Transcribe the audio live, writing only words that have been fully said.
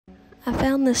I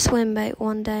found this swim bait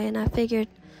one day and I figured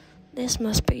this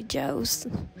must be Joe's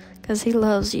because he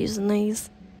loves using these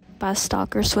by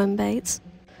Stalker swim baits.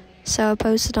 So I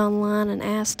posted online and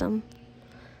asked him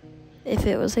if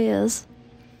it was his,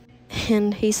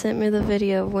 and he sent me the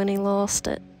video of when he lost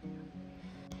it.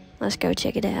 Let's go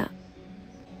check it out.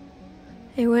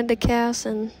 He went to cast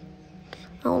and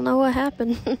I don't know what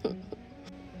happened.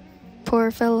 Poor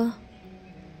fella.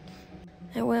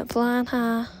 It went flying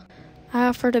high. I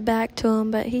offered it back to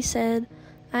him, but he said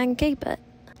I can keep it.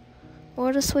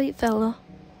 What a sweet fella.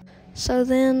 So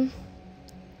then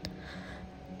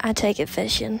I take it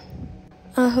fishing.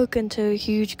 I hook into a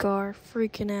huge gar,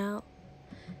 freaking out,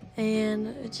 and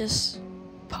it just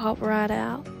popped right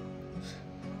out.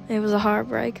 It was a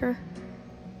heartbreaker.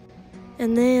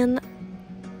 And then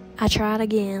I tried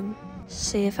again,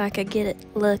 see if I could get it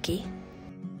lucky.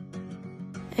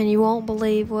 And you won't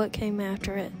believe what came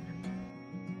after it.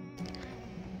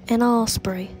 An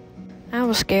osprey. I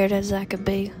was scared as I could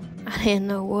be. I didn't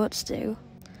know what to do.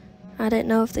 I didn't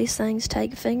know if these things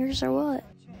take fingers or what.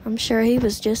 I'm sure he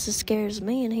was just as scared as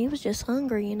me, and he was just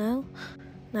hungry, you know.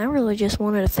 And I really just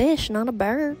wanted a fish, not a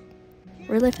bird.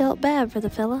 Really felt bad for the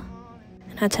fella.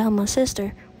 And I tell my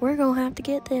sister, we're going to have to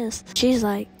get this. She's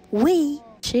like, we?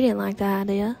 She didn't like the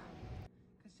idea.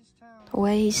 The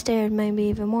way he stared made me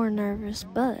even more nervous,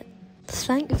 but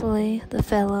thankfully the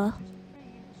fella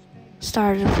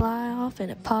started to fly off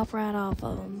and it popped right off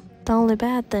of him. The only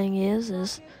bad thing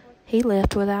is he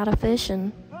left without a fish,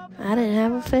 and I didn't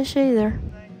have a fish either.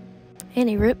 And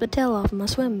he ripped the tail off my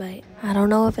swim bait. I don't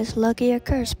know if it's lucky or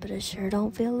cursed, but it sure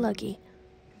don't feel lucky.